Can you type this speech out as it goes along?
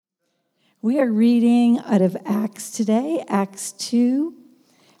We are reading out of Acts today, Acts 2.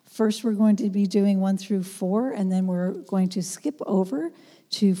 First, we're going to be doing 1 through 4, and then we're going to skip over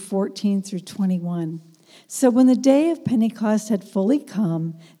to 14 through 21. So when the day of Pentecost had fully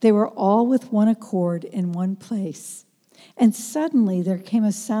come, they were all with one accord in one place. And suddenly there came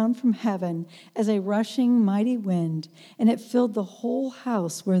a sound from heaven as a rushing mighty wind, and it filled the whole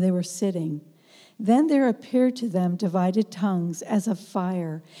house where they were sitting. Then there appeared to them divided tongues as of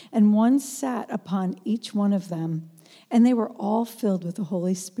fire, and one sat upon each one of them. And they were all filled with the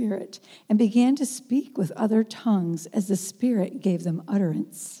Holy Spirit, and began to speak with other tongues as the Spirit gave them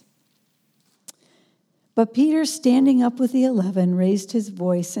utterance. But Peter, standing up with the 11, raised his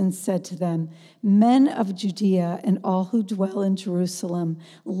voice and said to them, "Men of Judea and all who dwell in Jerusalem,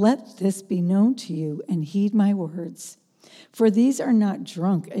 let this be known to you, and heed my words. For these are not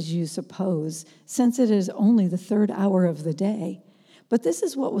drunk, as you suppose, since it is only the third hour of the day. But this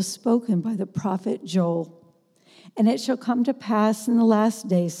is what was spoken by the prophet Joel. And it shall come to pass in the last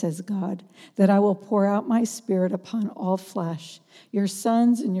days, says God, that I will pour out my Spirit upon all flesh. Your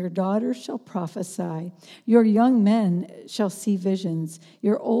sons and your daughters shall prophesy. Your young men shall see visions.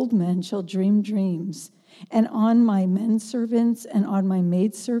 Your old men shall dream dreams. And on my menservants and on my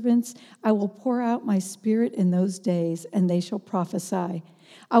maidservants I will pour out my Spirit in those days, and they shall prophesy.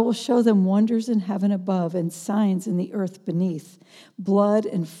 I will show them wonders in heaven above and signs in the earth beneath, blood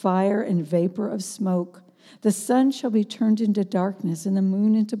and fire and vapor of smoke. The sun shall be turned into darkness and the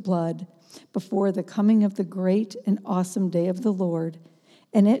moon into blood before the coming of the great and awesome day of the Lord.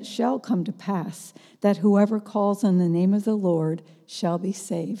 And it shall come to pass that whoever calls on the name of the Lord shall be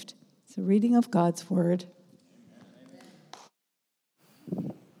saved." It's a reading of God's word.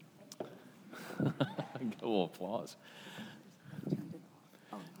 A little applause.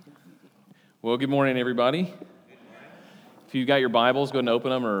 Well, good morning, everybody. If you've got your Bibles, go ahead and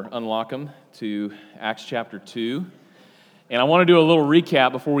open them or unlock them to Acts chapter 2. And I want to do a little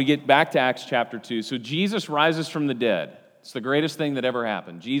recap before we get back to Acts chapter 2. So Jesus rises from the dead. It's the greatest thing that ever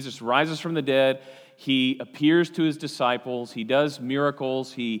happened. Jesus rises from the dead. He appears to his disciples. He does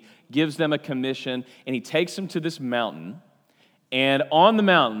miracles. He gives them a commission, and he takes them to this mountain. And on the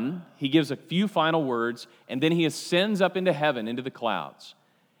mountain, he gives a few final words, and then he ascends up into heaven, into the clouds.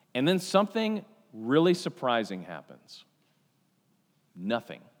 And then something really surprising happens.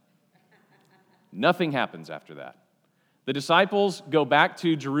 Nothing. Nothing happens after that. The disciples go back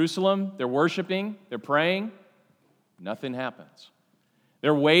to Jerusalem. They're worshiping. They're praying. Nothing happens.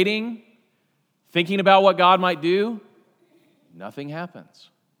 They're waiting, thinking about what God might do. Nothing happens.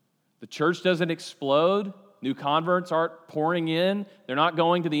 The church doesn't explode. New converts aren't pouring in. They're not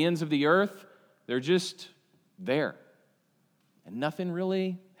going to the ends of the earth. They're just there. And nothing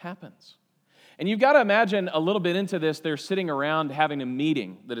really happens. And you've got to imagine a little bit into this, they're sitting around having a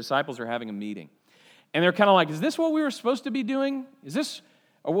meeting. The disciples are having a meeting. And they're kind of like, is this what we were supposed to be doing?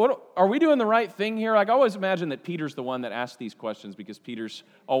 Are we doing the right thing here? Like, I always imagine that Peter's the one that asks these questions because Peter's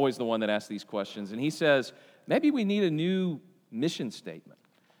always the one that asks these questions. And he says, maybe we need a new mission statement.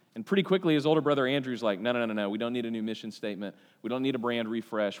 And pretty quickly, his older brother Andrew's like, no, we don't need a new mission statement. We don't need a brand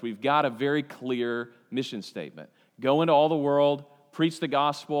refresh. We've got a very clear mission statement. Go into all the world, preach the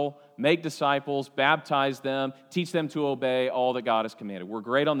gospel, make disciples, baptize them, teach them to obey all that God has commanded. We're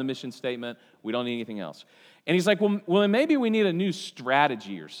great on the mission statement. We don't need anything else. And he's like, well, then maybe we need a new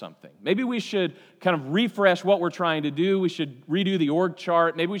strategy or something. Maybe we should kind of refresh what we're trying to do. We should redo the org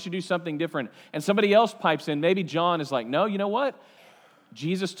chart. Maybe we should do something different. And somebody else pipes in. Maybe John is like, no, you know what?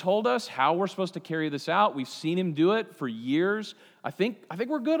 Jesus told us how we're supposed to carry this out. We've seen him do it for years. I think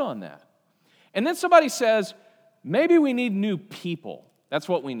we're good on that. And then somebody says, maybe we need new people. That's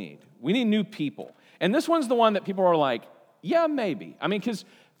what we need. We need new people. And this one's the one that people are like, yeah, maybe. I mean, because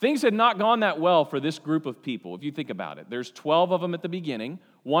things had not gone that well for this group of people, if you think about it. There's 12 of them at the beginning.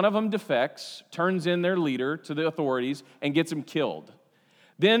 One of them defects, turns in their leader to the authorities, and gets him killed.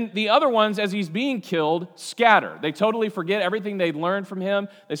 Then the other ones, as he's being killed, scatter. They totally forget everything they'd learned from him.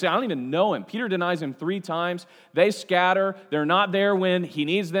 They say, I don't even know him. Peter denies him 3 times. They scatter. They're not there when he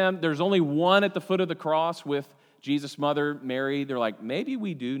needs them. There's only one at the foot of the cross with Jesus' mother, Mary. They're like, maybe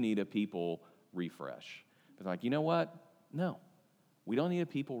we do need a people refresh. They're like, you know what? No, we don't need a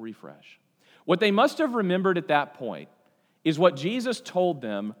people refresh. What they must have remembered at that point is what Jesus told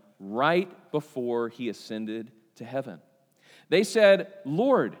them right before he ascended to heaven. They said,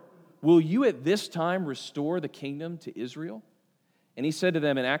 Lord, will you at this time restore the kingdom to Israel? And he said to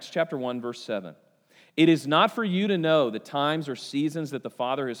them in Acts chapter 1, verse 7, it is not for you to know the times or seasons that the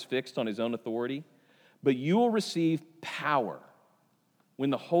Father has fixed on his own authority, but you will receive power when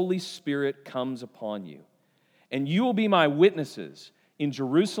the Holy Spirit comes upon you. And you will be my witnesses in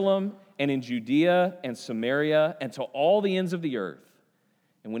Jerusalem and in Judea and Samaria and to all the ends of the earth.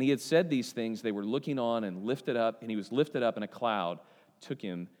 And when he had said these things, they were looking on and lifted up, and he was lifted up, and a cloud took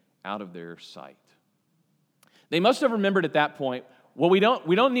him out of their sight. They must have remembered at that point, well, we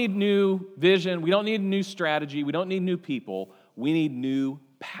don't need new vision, we don't need new strategy, we don't need new people, we need new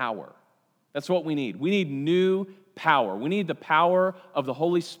power. That's what we need. We need new power. We need the power of the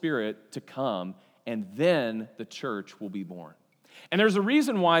Holy Spirit to come, and then the church will be born. And there's a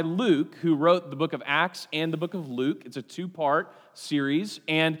reason why Luke, who wrote the book of Acts and the book of Luke, it's a two-part series,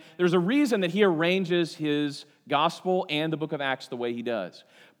 and there's a reason that he arranges his gospel and the book of Acts the way he does.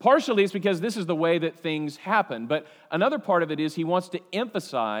 Partially it's because this is the way that things happen, but another part of it is he wants to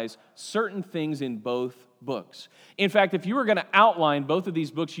emphasize certain things in both books. In fact, if you were going to outline both of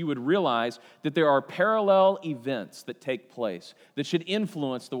these books, you would realize that there are parallel events that take place that should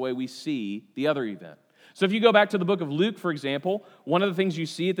influence the way we see the other event. So if you go back to the book of Luke, for example, one of the things you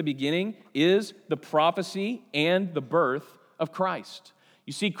see at the beginning is the prophecy and the birth of Christ.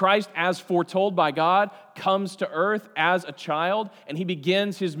 You see Christ, as foretold by God, comes to earth as a child, and he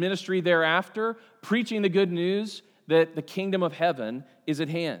begins his ministry thereafter, preaching the good news that the kingdom of heaven is at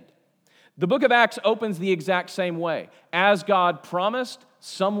hand. The book of Acts opens the exact same way. As God promised,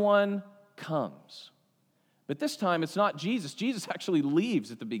 someone comes. But this time, it's not Jesus. Jesus actually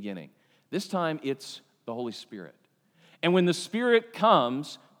leaves at the beginning. This time, it's the Holy Spirit. And when the Spirit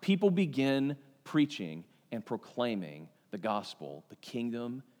comes, people begin preaching and proclaiming the gospel. The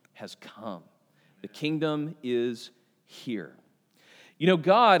kingdom has come. The kingdom is here. You know,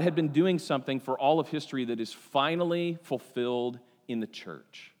 God had been doing something for all of history that is finally fulfilled in the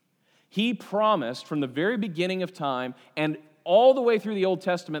church. He promised from the very beginning of time and all the way through the Old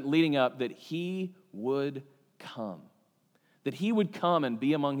Testament leading up that he would come. That he would come and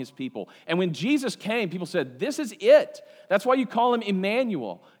be among his people. And when Jesus came, people said, this is it. That's why you call him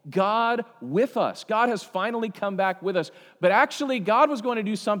Emmanuel, God with us. God has finally come back with us. But actually, God was going to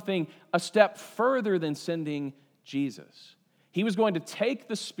do something a step further than sending Jesus. He was going to take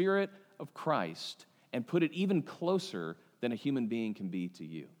the Spirit of Christ and put it even closer than a human being can be to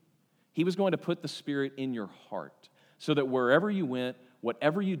you. He was going to put the Spirit in your heart so that wherever you went,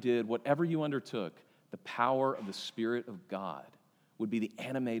 whatever you did, whatever you undertook, the power of the Spirit of God would be the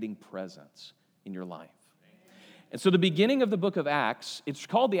animating presence in your life. And so the beginning of the book of Acts, it's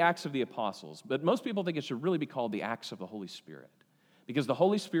called the Acts of the Apostles, but most people think it should really be called the Acts of the Holy Spirit because the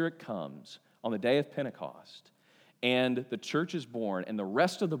Holy Spirit comes on the day of Pentecost and the church is born, and the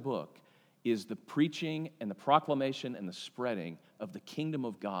rest of the book is the preaching and the proclamation and the spreading of the kingdom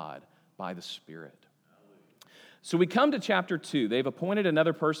of God by the Spirit. So we come to chapter 2. They've appointed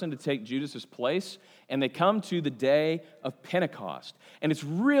another person to take Judas's place, and they come to the day of Pentecost. And it's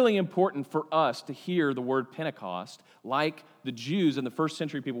really important for us to hear the word Pentecost like the Jews in the first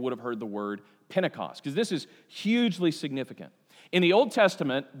century people would have heard the word Pentecost, because this is hugely significant. In the Old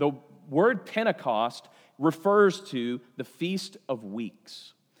Testament, the word Pentecost refers to the Feast of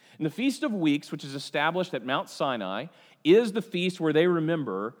Weeks. And the Feast of Weeks, which is established at Mount Sinai, is the feast where they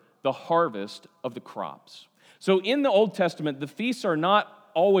remember the harvest of the crops. So in the Old Testament, the feasts are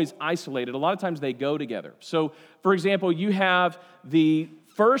not always isolated. A lot of times they go together. So, for example, you have the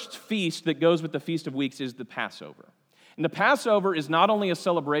first feast that goes with the Feast of Weeks is the Passover. And the Passover is not only a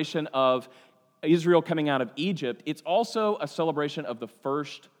celebration of Israel coming out of Egypt, it's also a celebration of the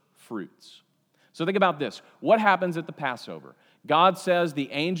first fruits. So think about this. What happens at the Passover? God says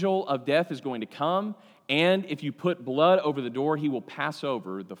the angel of death is going to come, and if you put blood over the door, he will pass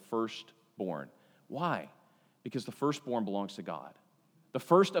over the firstborn. Why? Because the firstborn belongs to God. The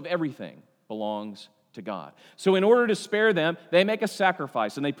first of everything belongs to God. So in order to spare them, they make a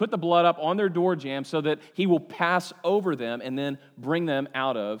sacrifice, and they put the blood up on their door jamb so that he will pass over them and then bring them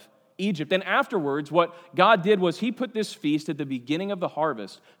out of Egypt. And afterwards, what God did was he put this feast at the beginning of the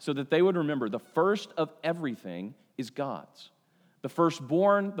harvest so that they would remember the first of everything is God's. The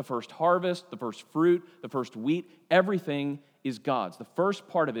firstborn, the first harvest, the first fruit, the first wheat, everything is God's. The first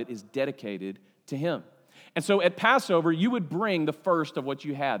part of it is dedicated to him. And so at Passover, you would bring the first of what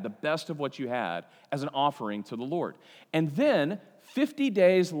you had, the best of what you had, as an offering to the Lord. And then, 50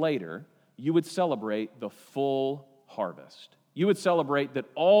 days later, you would celebrate the full harvest. You would celebrate that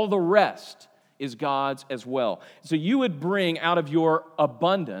all the rest is God's as well. So you would bring out of your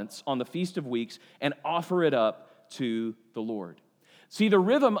abundance on the Feast of Weeks and offer it up to the Lord. See, the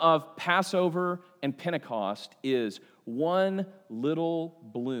rhythm of Passover and Pentecost is one little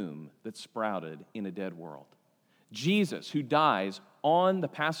bloom that sprouted in a dead world. Jesus, who dies on the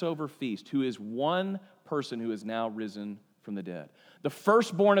Passover feast, who is one person who is now risen from the dead. The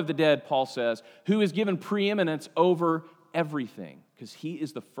firstborn of the dead, Paul says, who is given preeminence over everything because he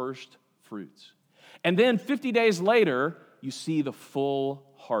is the first fruits. And then 50 days later, you see the full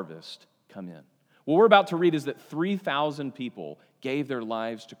harvest come in. What we're about to read is that 3,000 people gave their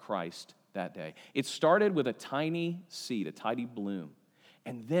lives to Christ that day. It started with a tiny seed, a tiny bloom,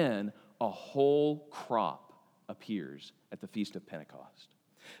 and then a whole crop appears at the Feast of Pentecost.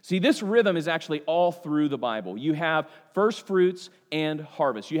 See, this rhythm is actually all through the Bible. You have first fruits and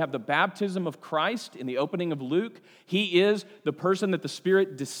harvest. You have the baptism of Christ in the opening of Luke. He is the person that the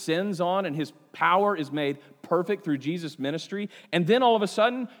Spirit descends on, and his power is made perfect through Jesus' ministry. And then all of a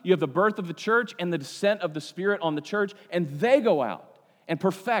sudden, you have the birth of the church and the descent of the Spirit on the church, and they go out and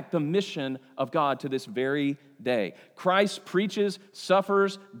perfect the mission of God to this very day. Christ preaches,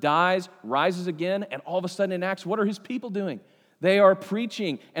 suffers, dies, rises again, and all of a sudden in Acts, what are his people doing? They are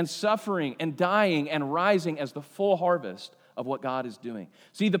preaching and suffering and dying and rising as the full harvest of what God is doing.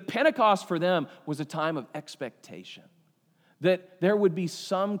 See, the Pentecost for them was a time of expectation, that there would be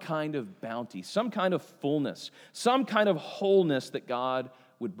some kind of bounty, some kind of fullness, some kind of wholeness that God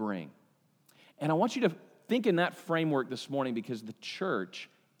would bring. And I want you to think in that framework this morning because the church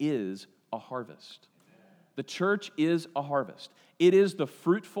is a harvest. The church is a harvest. It is the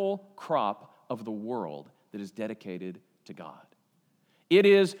fruitful crop of the world that is dedicated to God. It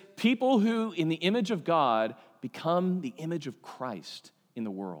is people who, in the image of God, become the image of Christ in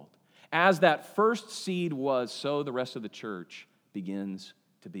the world. As that first seed was, so the rest of the church begins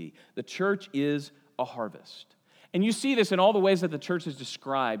to be. The church is a harvest. And you see this in all the ways that the church is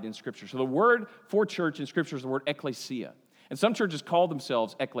described in Scripture. So the word for church in Scripture is the word ecclesia. And some churches call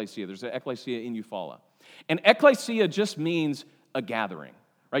themselves ecclesia. There's an ecclesia in Eufaula. And ecclesia just means a gathering,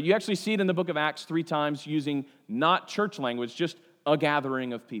 right? You actually see it in the book of Acts 3 times using not church language, just a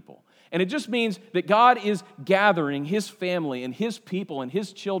gathering of people. And it just means that God is gathering his family and his people and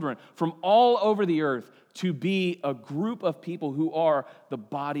his children from all over the earth to be a group of people who are the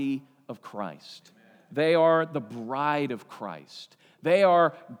body of Christ. They are the bride of Christ. They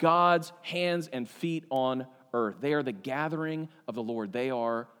are God's hands and feet on earth. They are the gathering of the Lord. They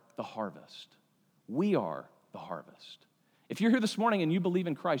are the harvest. We are the harvest. If you're here this morning and you believe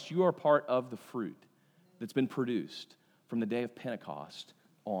in Christ, you are part of the fruit that's been produced from the day of Pentecost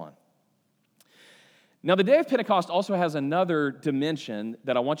on. Now, the day of Pentecost also has another dimension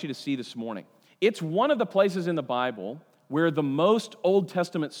that I want you to see this morning. It's one of the places in the Bible where the most Old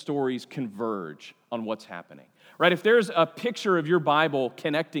Testament stories converge on what's happening. Right? If there's a picture of your Bible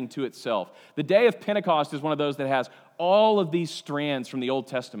connecting to itself, the day of Pentecost is one of those that has all of these strands from the Old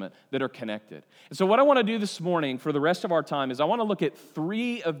Testament that are connected. And so what I want to do this morning for the rest of our time is I want to look at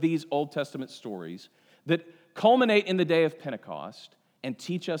 3 of these Old Testament stories that culminate in the day of Pentecost and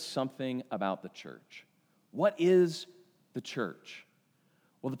teach us something about the church. What is the church?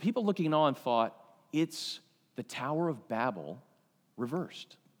 Well, the people looking on thought it's the Tower of Babel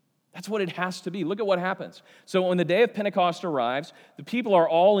reversed. That's what it has to be. Look at what happens. So when the day of Pentecost arrives, the people are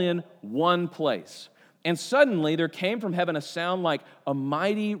all in one place. And suddenly there came from heaven a sound like a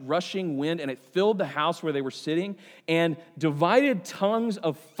mighty rushing wind, and it filled the house where they were sitting, and divided tongues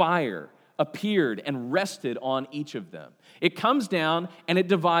of fire appeared and rested on each of them. It comes down and it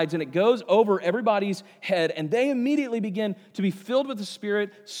divides and it goes over everybody's head, and they immediately begin to be filled with the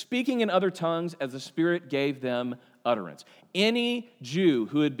Spirit, speaking in other tongues as the Spirit gave them utterance. Any Jew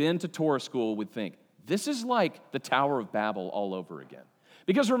who had been to Torah school would think, this is like the Tower of Babel all over again.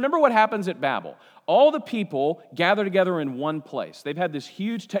 Because remember what happens at Babel. All the people gather together in one place. They've had this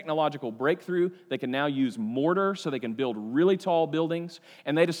huge technological breakthrough. They can now use mortar so they can build really tall buildings.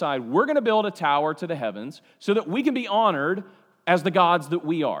 And they decide, we're going to build a tower to the heavens so that we can be honored as the gods that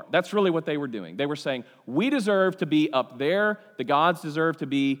we are. That's really what they were doing. They were saying, we deserve to be up there. The gods deserve to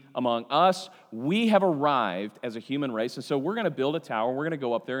be among us. We have arrived as a human race. And so we're going to build a tower. We're going to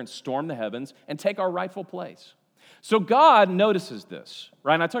go up there and storm the heavens and take our rightful place. So God notices this,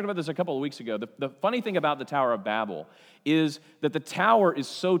 right? And I talked about this a couple of weeks ago. The funny thing about the Tower of Babel is that the tower is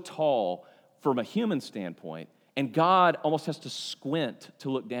so tall from a human standpoint, and God almost has to squint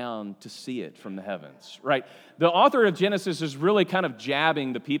to look down to see it from the heavens, right? The author of Genesis is really kind of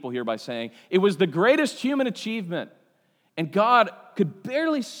jabbing the people here by saying, it was the greatest human achievement, and God could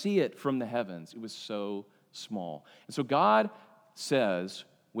barely see it from the heavens. It was so small. And so God says,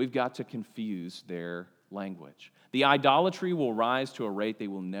 we've got to confuse their language. The idolatry will rise to a rate they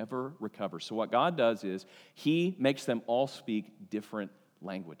will never recover. So what God does is he makes them all speak different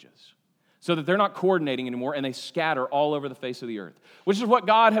languages so that they're not coordinating anymore and they scatter all over the face of the earth, which is what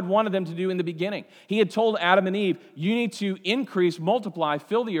God had wanted them to do in the beginning. He had told Adam and Eve, you need to increase, multiply,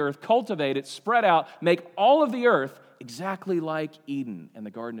 fill the earth, cultivate it, spread out, make all of the earth exactly like Eden and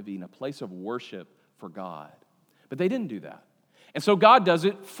the Garden of Eden, a place of worship for God. But they didn't do that. And so God does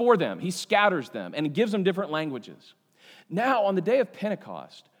it for them. He scatters them and gives them different languages. Now, on the day of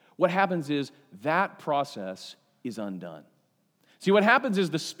Pentecost, what happens is that process is undone. See, what happens is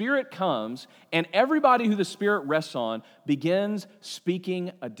the Spirit comes, and everybody who the Spirit rests on begins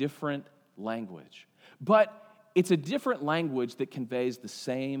speaking a different language. But it's a different language that conveys the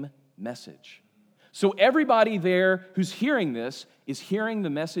same message. So everybody there who's hearing this is hearing the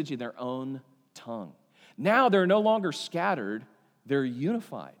message in their own tongue. Now they're no longer scattered, they're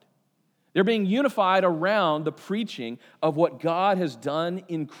unified. They're being unified around the preaching of what God has done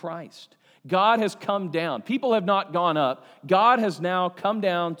in Christ. God has come down. People have not gone up. God has now come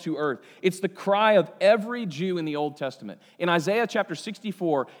down to earth. It's the cry of every Jew in the Old Testament. In Isaiah chapter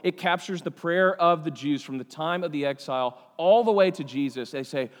 64, it captures the prayer of the Jews from the time of the exile all the way to Jesus. They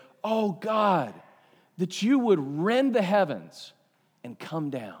say, "Oh God, that you would rend the heavens and come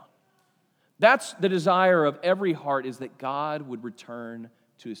down." That's the desire of every heart, is that God would return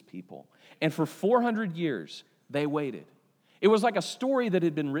to his people. And for 400 years, they waited. It was like a story that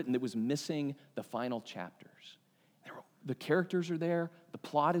had been written that was missing the final chapters. The characters are there, the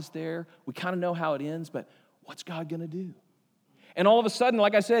plot is there, we kind of know how it ends, but what's God going to do? And all of a sudden,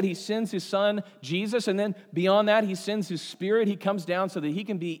 like I said, he sends his son, Jesus, and then beyond that, he sends his Spirit. He comes down so that he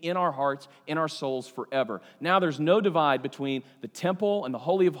can be in our hearts, in our souls forever. Now there's no divide between the temple and the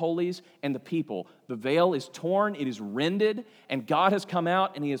Holy of Holies and the people. The veil is torn, it is rended, and God has come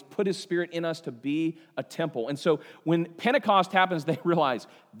out and he has put his Spirit in us to be a temple. And so when Pentecost happens, they realize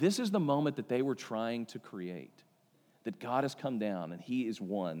this is the moment that they were trying to create, that God has come down and he is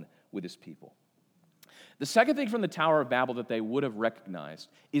one with his people. The second thing from the Tower of Babel that they would have recognized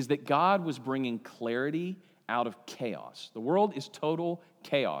is that God was bringing clarity out of chaos. The world is total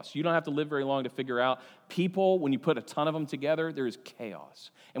chaos. You don't have to live very long to figure out people, when you put a ton of them together, there is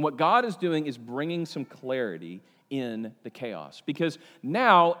chaos. And what God is doing is bringing some clarity in the chaos. Because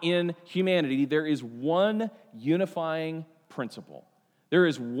now in humanity, there is one unifying principle. There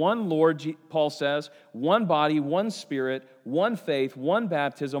is one Lord, Paul says, one body, one Spirit, one faith, one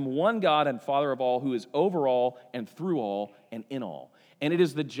baptism, one God and Father of all, who is over all and through all and in all. And it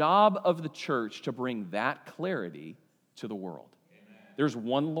is the job of the church to bring that clarity to the world. Amen. There's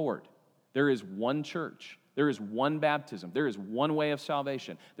one Lord. There is one church. There is one baptism. There is one way of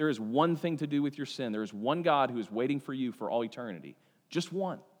salvation. There is one thing to do with your sin. There is one God who is waiting for you for all eternity. Just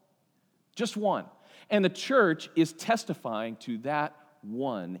one. Just one. And the church is testifying to that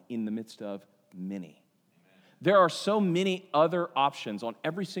one in the midst of many. There are so many other options on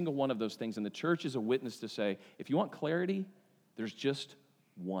every single one of those things, and the church is a witness to say, if you want clarity, there's just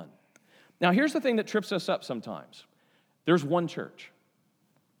one. Now, here's the thing that trips us up sometimes. There's one church.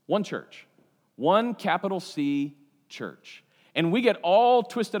 One church. One capital C church. And we get all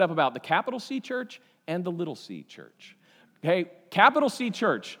twisted up about the capital C church and the little c church. Okay, capital C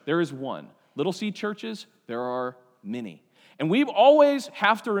church, there is one. Little c churches, there are many. And we always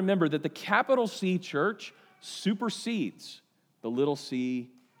have to remember that the capital C church supersedes the little c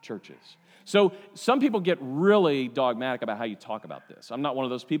churches. So some people get really dogmatic about how you talk about this. I'm not one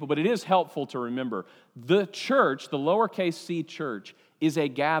of those people, but it is helpful to remember the church, the lowercase c church, is a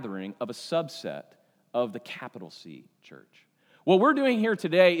gathering of a subset of the capital C church. What we're doing here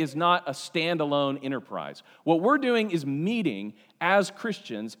today is not a standalone enterprise. What we're doing is meeting as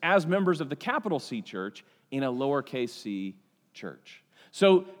Christians, as members of the capital C church, in a lowercase c church.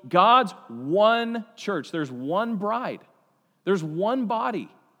 So God's one church, there's one bride, there's one body,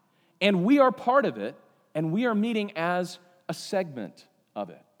 and we are part of it, and we are meeting as a segment of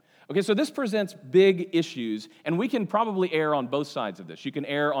it. Okay, so this presents big issues, and we can probably err on both sides of this. You can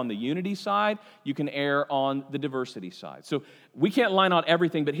err on the unity side, you can err on the diversity side. So we can't line out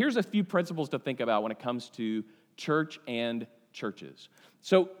everything, but here's a few principles to think about when it comes to church and churches.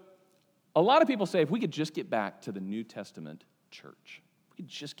 So a lot of people say, if we could just get back to the New Testament church, we could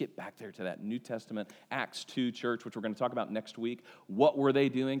just get back there to that New Testament Acts 2 church, which we're going to talk about next week. What were they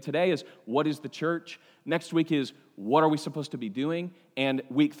doing? Today is, what is the church? Next week is, what are we supposed to be doing? And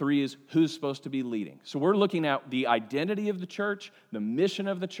week 3 is, who's supposed to be leading? So we're looking at the identity of the church, the mission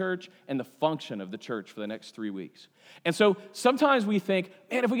of the church, and the function of the church for the next 3 weeks. And so sometimes we think,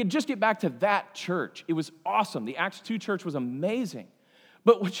 man, if we could just get back to that church, it was awesome. The Acts 2 church was amazing.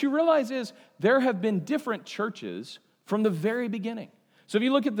 But what you realize is there have been different churches from the very beginning. So if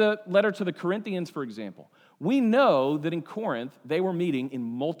you look at the letter to the Corinthians, for example, we know that in Corinth, they were meeting in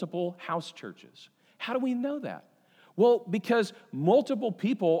multiple house churches. How do we know that? Well, because multiple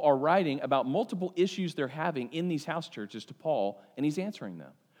people are writing about multiple issues they're having in these house churches to Paul, and he's answering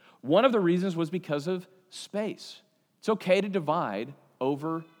them. One of the reasons was because of space. It's okay to divide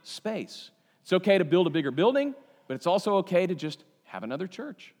over space. It's okay to build a bigger building, but it's also okay to just have another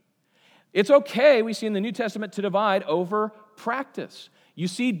church. It's okay, we see in the New Testament, to divide over practice. You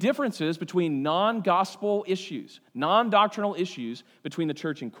see differences between non-gospel issues, non-doctrinal issues between the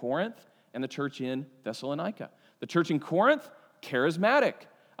church in Corinth and the church in Thessalonica. The church in Corinth, charismatic.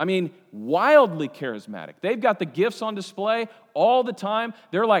 I mean, wildly charismatic. They've got the gifts on display all the time.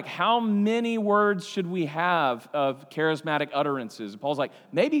 They're like, how many words should we have of charismatic utterances? And Paul's like,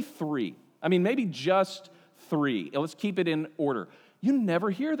 maybe 3. I mean, maybe just 3. Let's keep it in order. You never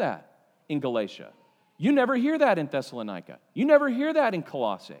hear that in Galatia. You never hear that in Thessalonica. You never hear that in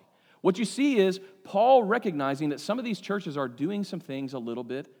Colossae. What you see is Paul recognizing that some of these churches are doing some things a little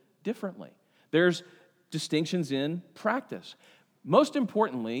bit differently. There's distinctions in practice. Most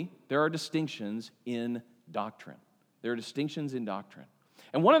importantly, there are distinctions in doctrine. There are distinctions in doctrine.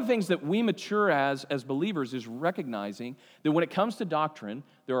 And one of the things that we mature as believers is recognizing that when it comes to doctrine,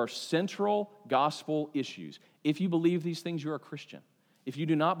 there are central gospel issues. If you believe these things, you're a Christian. If you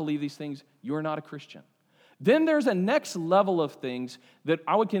do not believe these things, you're not a Christian. Then there's a next level of things that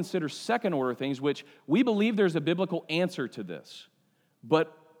I would consider second order things, which we believe there's a biblical answer to this.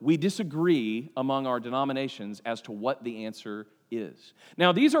 But we disagree among our denominations as to what the answer is.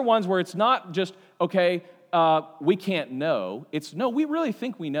 Now, these are ones where it's not just, okay, we can't know. It's, no, we really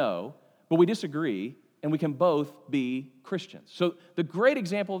think we know, but we disagree, and we can both be Christians. So the great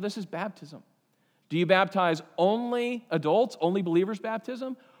example of this is baptism. Do you baptize only adults, only believers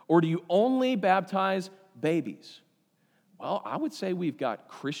baptism, or do you only baptize babies? Well, I would say we've got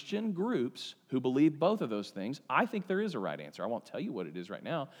Christian groups who believe both of those things. I think there is a right answer. I won't tell you what it is right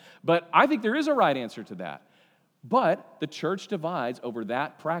now, but I think there is a right answer to that. But the church divides over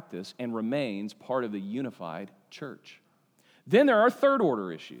that practice and remains part of the unified church. Then there are third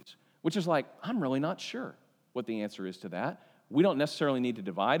order issues, which is like, I'm really not sure what the answer is to that. We don't necessarily need to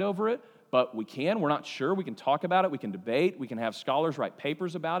divide over it, but we can. We're not sure. We can talk about it. We can debate. We can have scholars write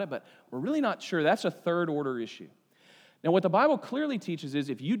papers about it, but we're really not sure. That's a third order issue. Now, what the Bible clearly teaches is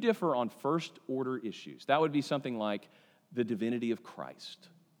if you differ on first order issues, that would be something like the divinity of Christ,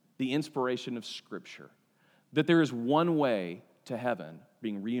 the inspiration of Scripture, that there is one way to heaven,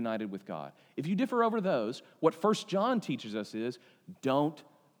 being reunited with God. If you differ over those, what 1 John teaches us is don't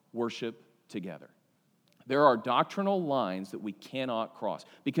worship together. There are doctrinal lines that we cannot cross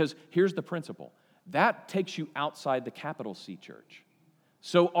because here's the principle. That takes you outside the capital C church.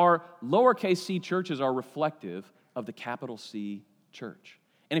 So our lowercase c churches are reflective of the capital C church.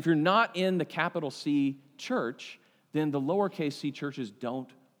 And if you're not in the capital C church, then the lowercase c churches don't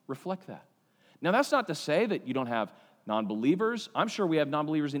reflect that. Now, that's not to say that you don't have non-believers. I'm sure we have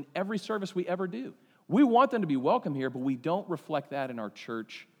non-believers in every service we ever do. We want them to be welcome here, but we don't reflect that in our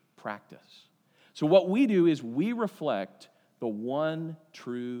church practice. So what we do is we reflect the one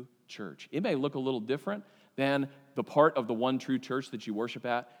true church. It may look a little different than the part of the one true church that you worship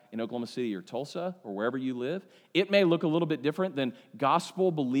at in Oklahoma City or Tulsa or wherever you live. It may look a little bit different than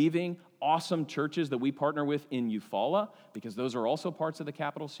gospel-believing, awesome churches that we partner with in Eufaula, because those are also parts of the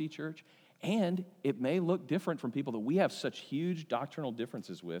capital C church. And it may look different from people that we have such huge doctrinal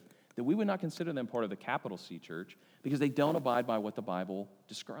differences with that we would not consider them part of the capital C church because they don't abide by what the Bible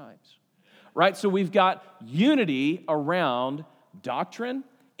describes. Right? So we've got unity around doctrine,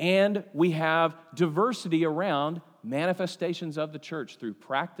 and we have diversity around manifestations of the church through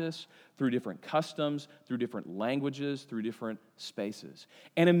practice, through different customs, through different languages, through different spaces.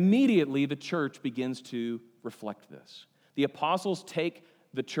 And immediately the church begins to reflect this. The apostles take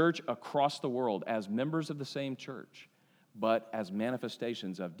the church across the world as members of the same church, but as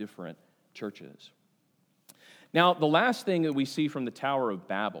manifestations of different churches. Now, the last thing that we see from the Tower of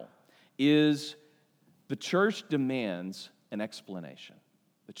Babel is the church demands an explanation.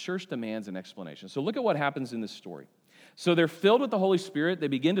 The church demands an explanation. So look at what happens in this story. So they're filled with the Holy Spirit. They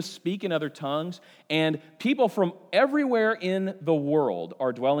begin to speak in other tongues, and people from everywhere in the world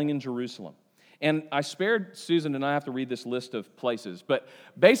are dwelling in Jerusalem. And I spared Susan and I have to read this list of places, but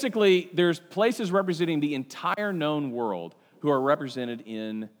basically there's places representing the entire known world who are represented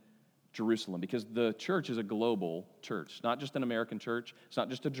in Jerusalem, because the church is a global church. It's not just an American church. It's not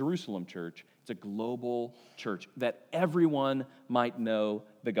just a Jerusalem church. It's a global church that everyone might know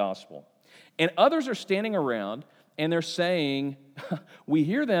the gospel. And others are standing around and they're saying, we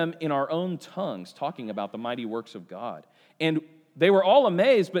hear them in our own tongues talking about the mighty works of God. And they were all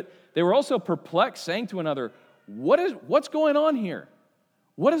amazed, but they were also perplexed, saying to another, what's going on here?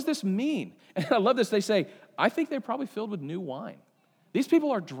 What does this mean? And I love this. They say, I think they're probably filled with new wine. These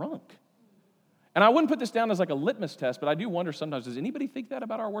people are drunk. And I wouldn't put this down as like a litmus test, but I do wonder sometimes, does anybody think that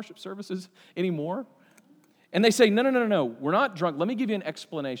about our worship services anymore? And they say, no, we're not drunk. Let me give you an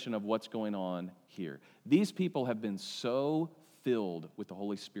explanation of what's going on here. These people have been so filled with the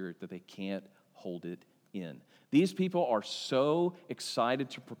Holy Spirit that they can't hold it in. These people are so excited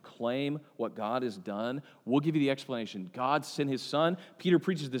to proclaim what God has done. We'll give you the explanation. God sent his Son. Peter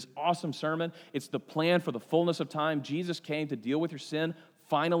preaches this awesome sermon. It's the plan for the fullness of time. Jesus came to deal with your sin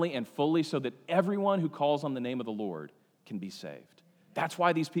finally and fully so that everyone who calls on the name of the Lord can be saved. That's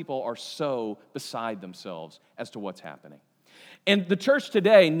why these people are so beside themselves as to what's happening. And the church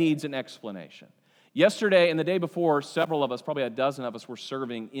today needs an explanation. Yesterday and the day before, several of us, probably a dozen of us, were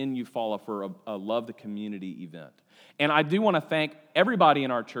serving in Eufaula for a Love the Community event. And I do want to thank everybody in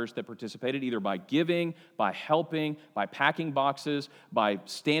our church that participated, either by giving, by helping, by packing boxes, by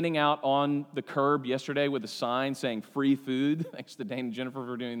standing out on the curb yesterday with a sign saying free food. Thanks to Dane and Jennifer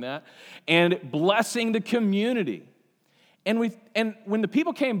for doing that. And blessing the community. And when the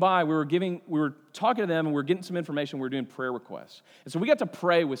people came by, we were talking to them, and we were getting some information. We were doing prayer requests. And so we got to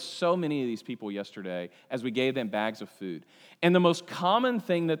pray with so many of these people yesterday as we gave them bags of food. And the most common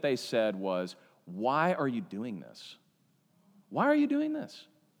thing that they said was, "Why are you doing this? Why are you doing this?"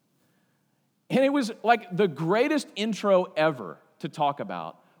 And it was like the greatest intro ever to talk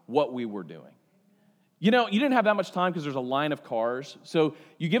about what we were doing. You know, you didn't have that much time because there's a line of cars. So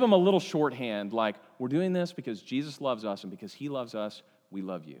you give them a little shorthand, like, we're doing this because Jesus loves us, and because he loves us, we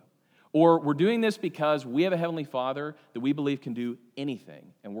love you. Or we're doing this because we have a Heavenly Father that we believe can do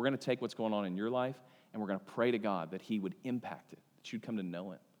anything, and we're going to take what's going on in your life, and we're going to pray to God that he would impact it, that you'd come to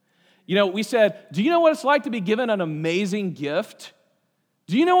know him. You know, we said, do you know what it's like to be given an amazing gift?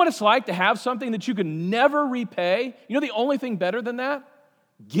 Do you know what it's like to have something that you can never repay? You know the only thing better than that?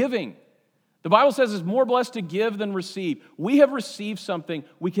 Giving. The Bible says it's more blessed to give than receive. We have received something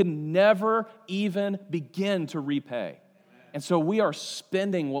we can never even begin to repay. And so we are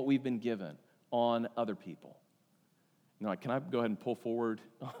spending what we've been given on other people. You know, can I go ahead and pull forward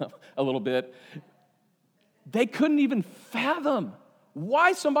a little bit? They couldn't even fathom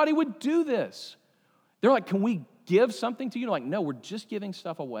why somebody would do this. They're like, can we give something to you? Like, no, we're just giving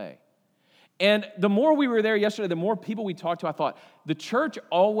stuff away. And the more we were there yesterday, the more people we talked to, I thought, the church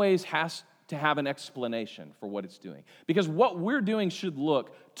always has to have an explanation for what it's doing. Because what we're doing should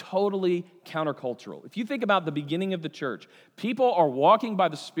look totally countercultural. If you think about the beginning of the church, people are walking by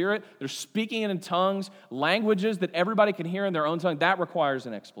the Spirit, they're speaking in tongues, languages that everybody can hear in their own tongue. That requires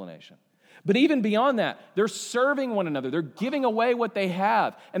an explanation. But even beyond that, they're serving one another, they're giving away what they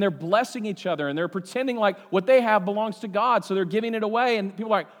have, and they're blessing each other, and they're pretending like what they have belongs to God, so they're giving it away, and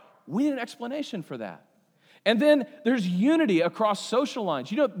people are like, we need an explanation for that. And then there's unity across social lines.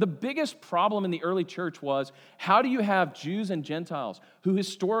 You know, the biggest problem in the early church was, how do you have Jews and Gentiles who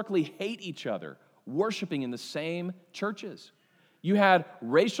historically hate each other worshiping in the same churches? You had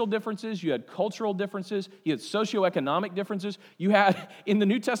racial differences, you had cultural differences, you had socioeconomic differences. You had, in the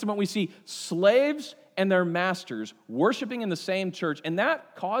New Testament, we see slaves and their masters worshiping in the same church, and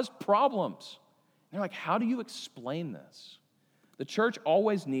that caused problems. And they're like, how do you explain this? The church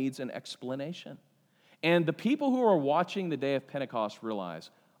always needs an explanation. And the people who are watching the day of Pentecost realize,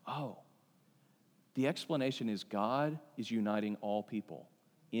 oh, the explanation is God is uniting all people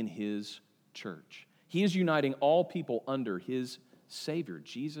in his church. He is uniting all people under his Savior,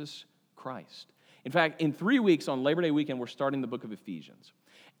 Jesus Christ. In fact, in 3 weeks on Labor Day weekend, we're starting the book of Ephesians.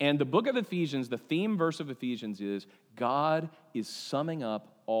 And the book of Ephesians, the theme verse of Ephesians is, God is summing up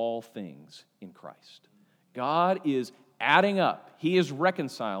all things in Christ. God is adding up. He is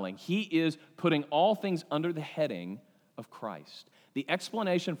reconciling. He is putting all things under the heading of Christ. The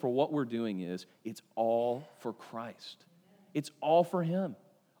explanation for what we're doing is, it's all for Christ. It's all for him.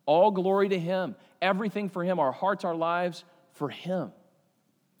 All glory to him. Everything for him. Our hearts, our lives, for him.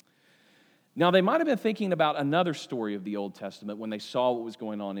 Now, they might have been thinking about another story of the Old Testament when they saw what was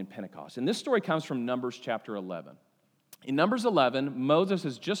going on in Pentecost. And this story comes from Numbers chapter 11. In Numbers 11, Moses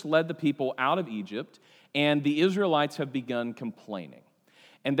has just led the people out of Egypt, and the Israelites have begun complaining.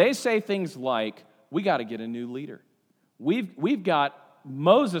 And they say things like, we got to get a new leader. We've got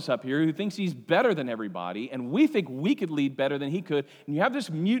Moses up here who thinks he's better than everybody, and we think we could lead better than he could. And you have this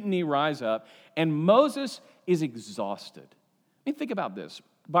mutiny rise up, and Moses is exhausted. I mean, think about this.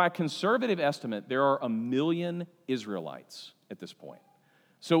 By a conservative estimate, there are 1 million Israelites at this point.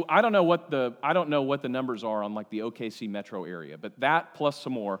 So I don't know what the numbers are on like the OKC metro area, but that plus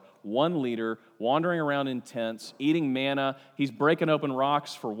some more, one leader wandering around in tents, eating manna, he's breaking open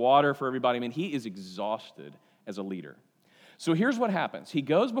rocks for water for everybody. I mean, he is exhausted as a leader. So here's what happens. He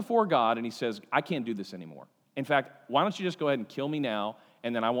goes before God and he says, I can't do this anymore. In fact, why don't you just go ahead and kill me now,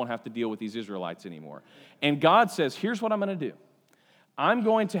 and then I won't have to deal with these Israelites anymore. And God says, here's what I'm going to do. I'm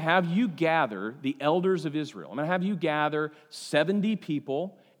going to have you gather the elders of Israel. I'm going to have you gather 70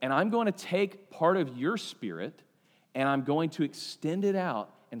 people, and I'm going to take part of your spirit, and I'm going to extend it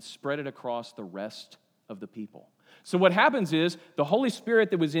out and spread it across the rest of the people. So what happens is the Holy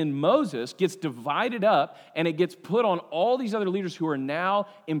Spirit that was in Moses gets divided up, and it gets put on all these other leaders who are now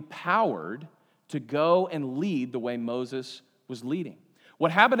empowered to go and lead the way Moses was leading.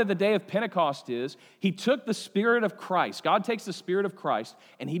 What happened at the day of Pentecost is he took the Spirit of Christ. God takes the Spirit of Christ,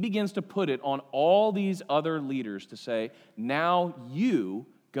 and he begins to put it on all these other leaders to say, now you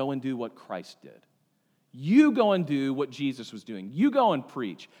go and do what Christ did. You go and do what Jesus was doing. You go and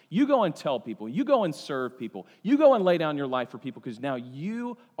preach. You go and tell people. You go and serve people. You go and lay down your life for people because now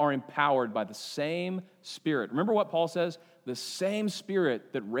you are empowered by the same Spirit. Remember what Paul says? The same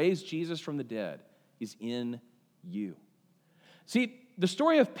Spirit that raised Jesus from the dead is in you. See, the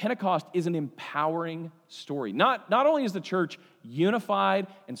story of Pentecost is an empowering story. Not only is the church unified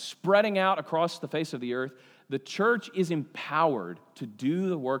and spreading out across the face of the earth, the church is empowered to do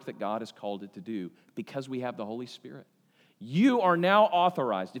the work that God has called it to do because we have the Holy Spirit. You are now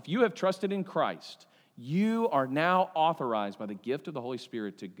authorized. If you have trusted in Christ, you are now authorized by the gift of the Holy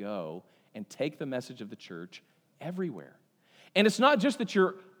Spirit to go and take the message of the church everywhere. And it's not just that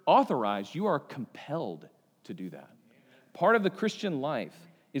you're authorized, you are compelled to do that. Part of the Christian life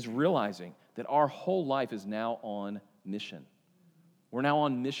is realizing that our whole life is now on mission. We're now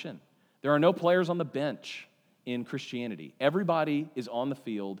on mission. There are no players on the bench in Christianity. Everybody is on the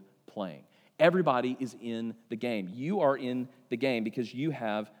field playing. Everybody is in the game. You are in the game because you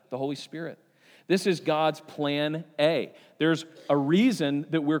have the Holy Spirit. This is God's plan A. There's a reason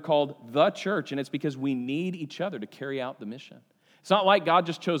that we're called the church, and it's because we need each other to carry out the mission. It's not like God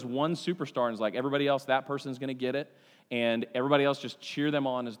just chose one superstar and is like, everybody else, that person's going to get it, and everybody else just cheer them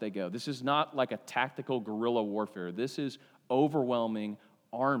on as they go. This is not like a tactical guerrilla warfare. This is overwhelming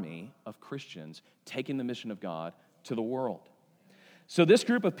army of Christians taking the mission of God to the world. So this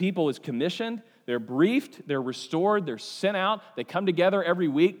group of people is commissioned, they're briefed, they're restored, they're sent out, they come together every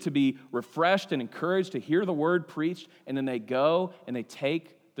week to be refreshed and encouraged to hear the word preached, and then they go and they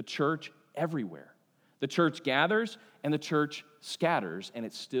take the church everywhere. The church gathers and the church scatters, and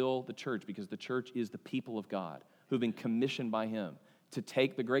it's still the church because the church is the people of God who've been commissioned by Him to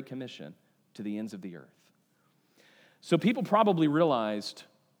take the Great Commission to the ends of the earth. So people probably realized,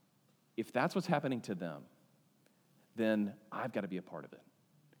 if that's what's happening to them, then I've got to be a part of it.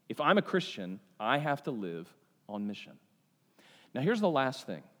 If I'm a Christian, I have to live on mission. Now here's the last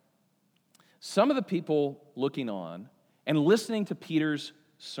thing. Some of the people looking on and listening to Peter's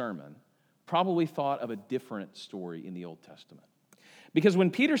sermon probably thought of a different story in the Old Testament. Because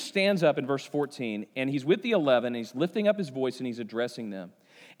when Peter stands up in verse 14, and he's with the 11, and he's lifting up his voice and he's addressing them,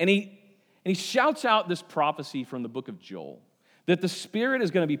 and he shouts out this prophecy from the book of Joel, that the Spirit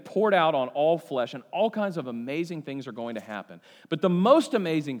is going to be poured out on all flesh, and all kinds of amazing things are going to happen. But the most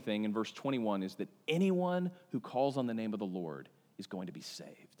amazing thing in verse 21 is that anyone who calls on the name of the Lord is going to be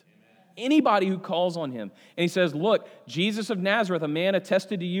saved. Anybody who calls on Him. And he says, look, Jesus of Nazareth, a man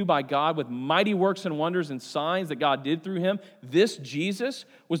attested to you by God with mighty works and wonders and signs that God did through Him. This Jesus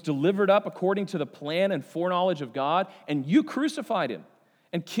was delivered up according to the plan and foreknowledge of God, and you crucified Him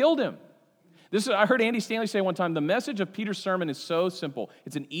and killed Him. I heard Andy Stanley say one time, the message of Peter's sermon is so simple.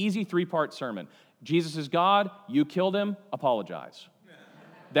 It's an easy 3-part sermon. Jesus is God, you killed Him, apologize.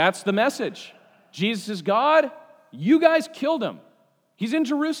 That's the message. Jesus is God, you guys killed Him. He's in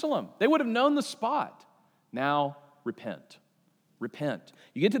Jerusalem. They would have known the spot. Now, repent. Repent.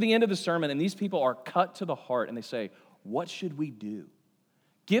 You get to the end of the sermon, and these people are cut to the heart, and they say, what should we do?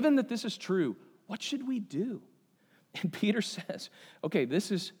 Given that this is true, what should we do? And Peter says, okay,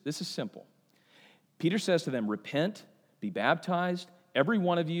 this is simple. Peter says to them, repent, be baptized, every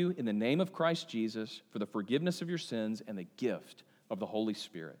one of you, in the name of Christ Jesus, for the forgiveness of your sins and the gift of the Holy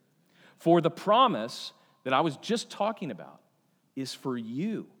Spirit. For the promise that I was just talking about is for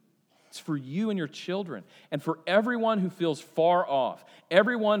you. It's for you and your children, and for everyone who feels far off,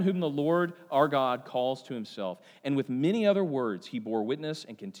 everyone whom the Lord our God calls to Himself. And with many other words he bore witness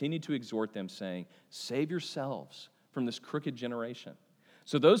and continued to exhort them, saying, save yourselves from this crooked generation.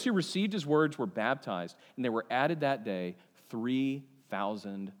 So those who received his words were baptized, and there were added that day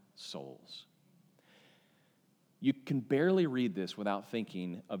 3,000 souls. You can barely read this without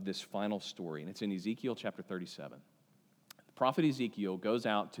thinking of this final story, and it's in Ezekiel chapter 37. The prophet Ezekiel goes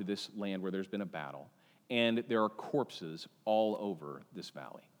out to this land where there's been a battle, and there are corpses all over this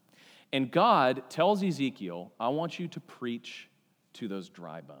valley. And God tells Ezekiel, I want you to preach to those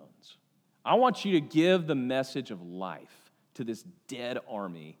dry bones. I want you to give the message of life to this dead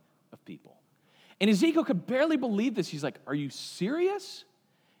army of people. And Ezekiel could barely believe this. He's like, are you serious?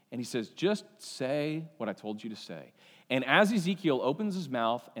 And he says, just say what I told you to say. And as Ezekiel opens his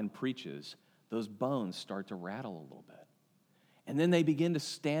mouth and preaches, those bones start to rattle a little bit. And then they begin to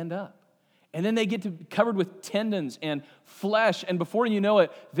stand up. And then they get to covered with tendons and flesh. And before you know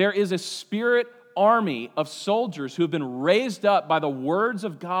it, there is a spirit army of soldiers who have been raised up by the words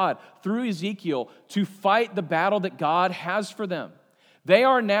of God through Ezekiel to fight the battle that God has for them. They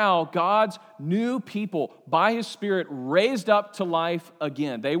are now God's new people by His Spirit raised up to life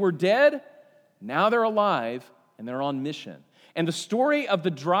again. They were dead, now they're alive, and they're on mission. And the story of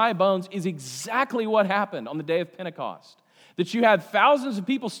the dry bones is exactly what happened on the day of Pentecost. That you had thousands of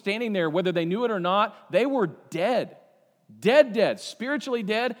people standing there, whether they knew it or not, they were dead. Dead, spiritually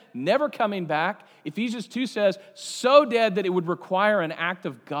dead, never coming back. Ephesians 2 says, so dead that it would require an act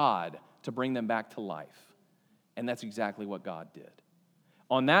of God to bring them back to life. And that's exactly what God did.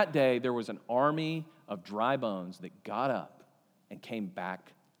 On that day, there was an army of dry bones that got up and came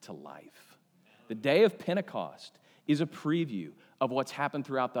back to life. The day of Pentecost is a preview of what's happened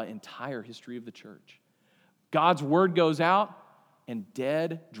throughout the entire history of the church. God's word goes out, and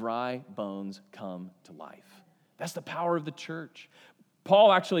dead, dry bones come to life. That's the power of the church.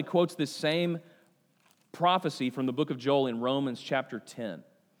 Paul actually quotes this same prophecy from the book of Joel in Romans chapter 10.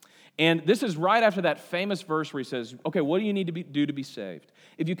 And this is right after that famous verse where he says, okay, what do you need to do to be saved?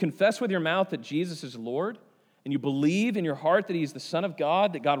 If you confess with your mouth that Jesus is Lord, and you believe in your heart that He is the Son of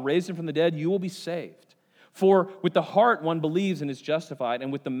God, that God raised Him from the dead, you will be saved. For with the heart one believes and is justified,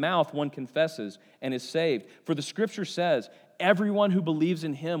 and with the mouth one confesses and is saved. For the Scripture says, everyone who believes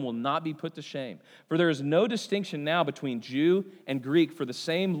in Him will not be put to shame. For there is no distinction now between Jew and Greek, for the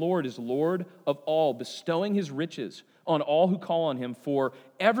same Lord is Lord of all, bestowing His riches on all who call on Him. For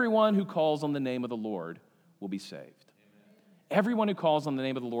everyone who calls on the name of the Lord will be saved. Everyone who calls on the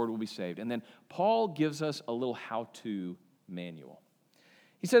name of the Lord will be saved. And then Paul gives us a little how-to manual.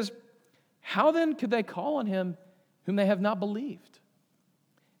 He says, how then could they call on Him whom they have not believed?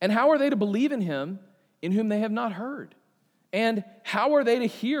 And how are they to believe in Him in whom they have not heard? And how are they to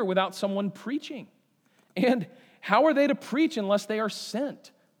hear without someone preaching? And how are they to preach unless they are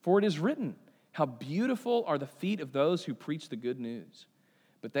sent? For it is written, how beautiful are the feet of those who preach the good news.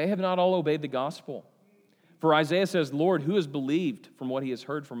 But they have not all obeyed the gospel. For Isaiah says, Lord, who has believed from what he has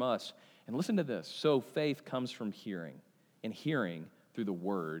heard from us? And listen to this. So faith comes from hearing, and hearing through the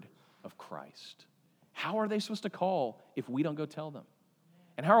word of Christ. How are they supposed to call if we don't go tell them?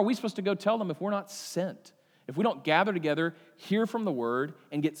 And how are we supposed to go tell them if we're not sent? If we don't gather together, hear from the word,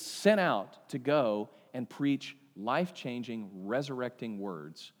 and get sent out to go and preach life-changing, resurrecting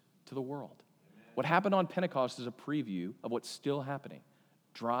words to the world. What happened on Pentecost is a preview of what's still happening.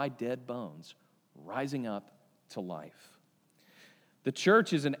 Dry, dead bones rising up to life. The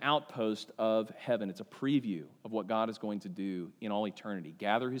church is an outpost of heaven. It's a preview of what God is going to do in all eternity.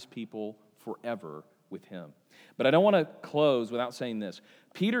 Gather His people forever with Him. But I don't want to close without saying this.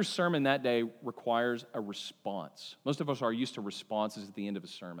 Peter's sermon that day requires a response. Most of us are used to responses at the end of a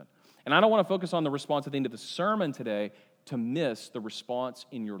sermon. And I don't want to focus on the response at the end of the sermon today to miss the response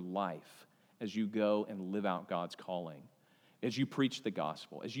in your life as you go and live out God's calling. As you preach the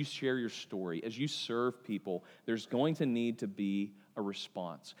gospel, as you share your story, as you serve people, there's going to need to be a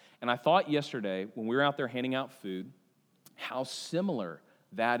response. And I thought yesterday, when we were out there handing out food, how similar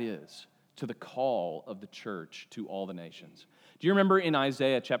that is to the call of the church to all the nations. Do you remember in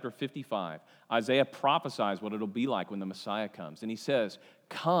Isaiah chapter 55, Isaiah prophesies what it'll be like when the Messiah comes. And he says,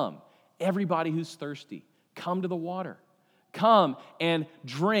 come, everybody who's thirsty, come to the water. Come and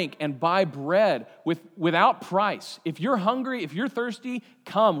drink and buy bread without price. If you're hungry, if you're thirsty,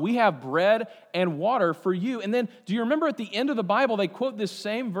 come. We have bread and water for you. And then, do you remember at the end of the Bible, they quote this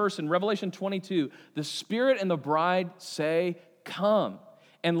same verse in Revelation 22. The Spirit and the bride say, come.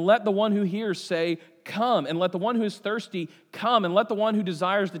 And let the one who hears say, come. And let the one who is thirsty come. And let the one who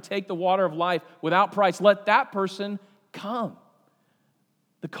desires to take the water of life without price, let that person come.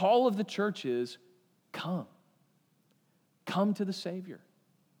 The call of the church is, come. Come to the Savior.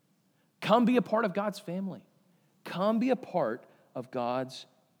 Come be a part of God's family. Come be a part of God's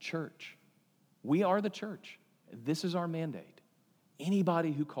church. We are the church. This is our mandate.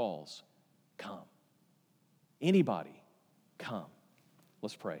 Anybody who calls, come. Anybody, come.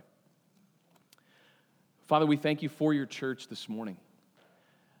 Let's pray. Father, we thank you for your church this morning.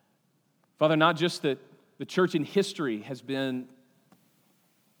 Father, not just that the church in history has been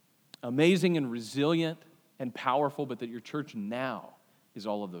amazing and resilient and powerful, but that your church now is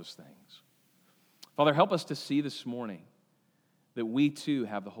all of those things. Father, help us to see this morning that we too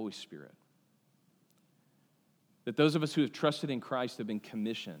have the Holy Spirit. That those of us who have trusted in Christ have been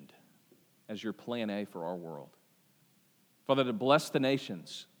commissioned as your plan A for our world. Father, to bless the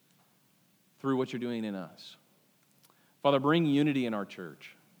nations through what you're doing in us. Father, bring unity in our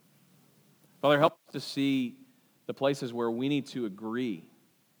church. Father, help us to see the places where we need to agree,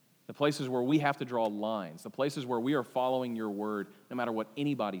 the places where we have to draw lines, the places where we are following your word no matter what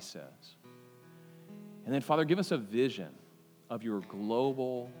anybody says. And then, Father, give us a vision of your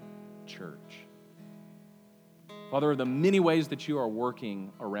global church. Father, the many ways that you are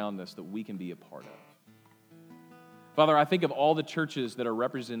working around us that we can be a part of. Father, I think of all the churches that are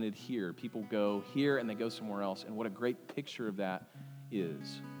represented here. People go here and they go somewhere else, and what a great picture of that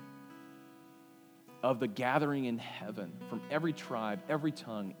is. Of the gathering in heaven from every tribe, every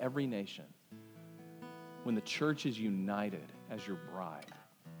tongue, every nation, when the church is united as your bride,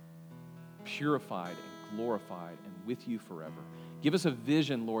 purified and glorified and with you forever. Give us a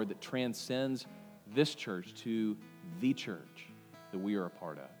vision, Lord, that transcends this church to the church that we are a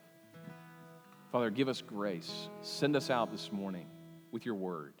part of. Father, give us grace. Send us out this morning with your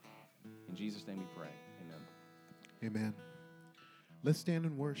word. In Jesus' name we pray. Amen. Amen. Let's stand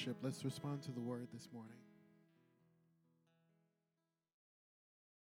and worship. Let's respond to the word this morning.